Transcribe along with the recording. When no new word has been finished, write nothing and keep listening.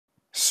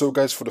So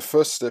guys, for the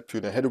first step,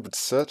 you're going to head over to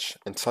search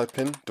and type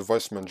in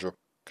device manager.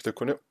 Click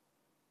on it.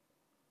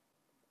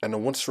 And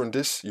then once you're on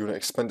this, you're going to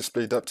expand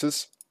display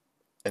adapters.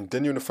 And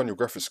then you're going to find your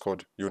graphics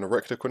card. You're going to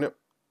right click on it.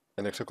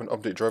 And then click on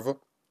update driver.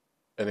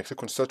 And then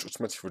click on search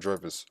automatically for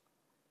drivers.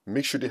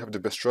 Make sure they have the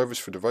best drivers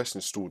for the device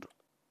installed.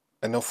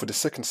 And now for the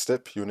second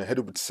step, you're going to head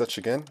over to search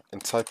again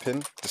and type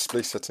in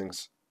display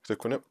settings.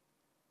 Click on it.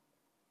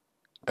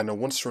 And then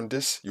once you're on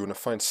this, you're going to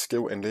find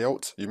scale and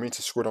layout. You may need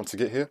to scroll down to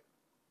get here.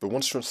 But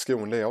once you're on scale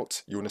and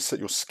layout, you want to set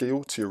your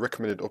scale to your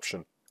recommended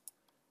option.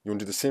 You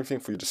want to do the same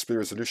thing for your display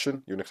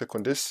resolution. You want to click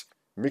on this.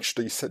 Make sure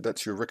that you set that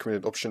to your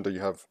recommended option that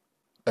you have.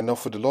 And now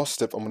for the last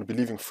step, I'm going to be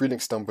leaving 3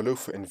 links down below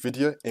for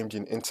NVIDIA, AMD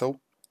and Intel.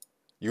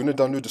 You want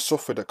to download the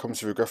software that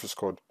comes with your graphics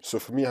card. So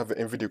for me, I have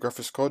an NVIDIA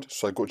graphics card,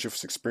 so I got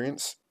GeForce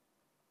Experience.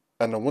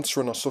 And now once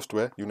you're on our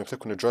software, you want to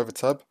click on the driver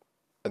tab,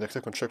 and then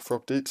click on check for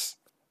updates.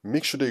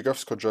 Make sure that your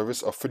graphics card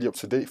drivers are fully up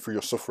to date for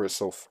your software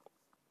itself.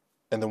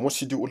 And then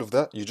once you do all of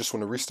that, you just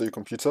want to restart your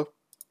computer,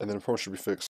 and then the problem should be fixed.